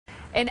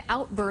An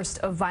outburst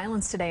of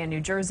violence today in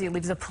New Jersey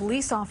leaves a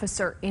police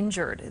officer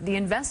injured. The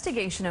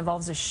investigation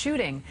involves a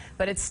shooting,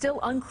 but it's still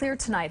unclear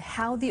tonight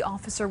how the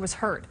officer was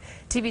hurt.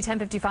 TV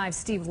 1055's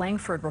Steve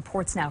Langford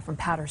reports now from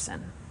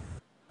Paterson.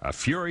 A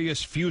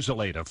furious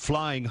fusillade of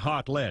flying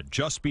hot lead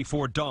just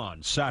before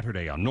dawn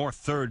Saturday on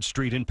North 3rd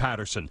Street in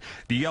Paterson.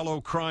 The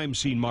yellow crime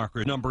scene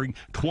marker numbering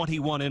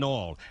 21 in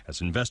all as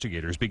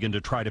investigators begin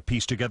to try to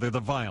piece together the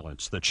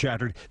violence that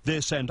shattered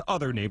this and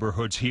other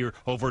neighborhoods here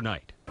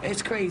overnight.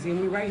 It's crazy. And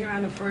we're right here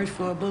on the first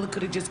floor. A bullet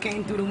could have just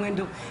came through the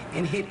window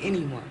and hit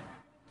anyone.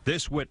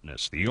 This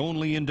witness, the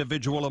only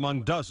individual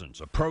among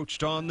dozens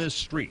approached on this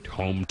street,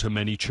 home to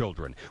many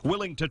children,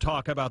 willing to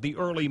talk about the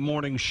early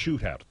morning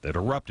shootout that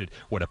erupted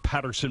when a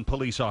Paterson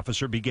police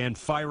officer began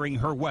firing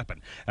her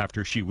weapon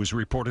after she was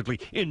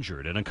reportedly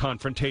injured in a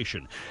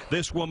confrontation.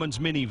 This woman's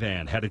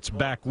minivan had its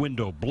back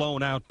window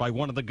blown out by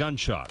one of the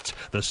gunshots.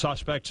 The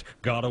suspects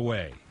got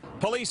away.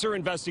 Police are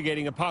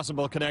investigating a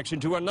possible connection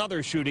to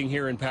another shooting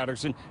here in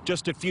Paterson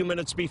just a few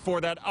minutes before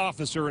that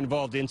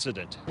officer-involved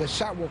incident. The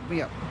shot woke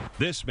me up.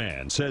 This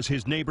man says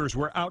his neighbors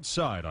were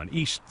outside on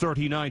East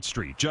 39th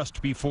Street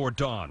just before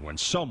dawn when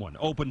someone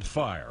opened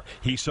fire.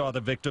 He saw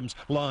the victims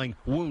lying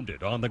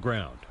wounded on the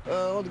ground.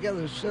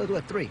 Altogether,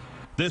 there's 3.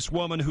 This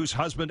woman whose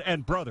husband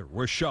and brother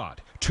were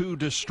shot, too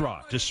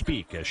distraught to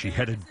speak as she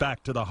headed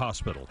back to the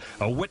hospital.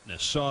 A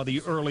witness saw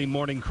the early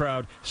morning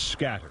crowd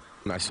scatter.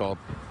 I saw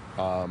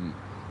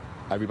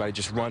everybody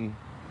just run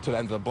to the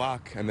end of the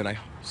block, and then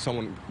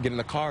someone get in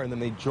the car, and then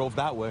they drove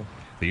that way.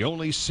 The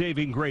only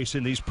saving grace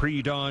in these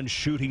pre-dawn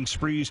shooting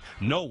sprees,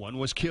 no one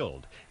was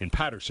killed. In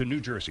Paterson, New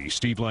Jersey,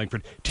 Steve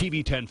Langford, TV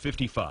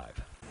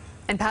 1055.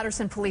 And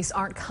Paterson police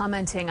aren't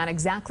commenting on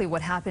exactly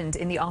what happened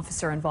in the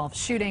officer-involved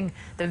shooting.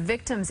 The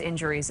victim's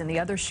injuries in the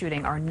other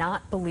shooting are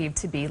not believed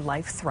to be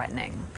life-threatening.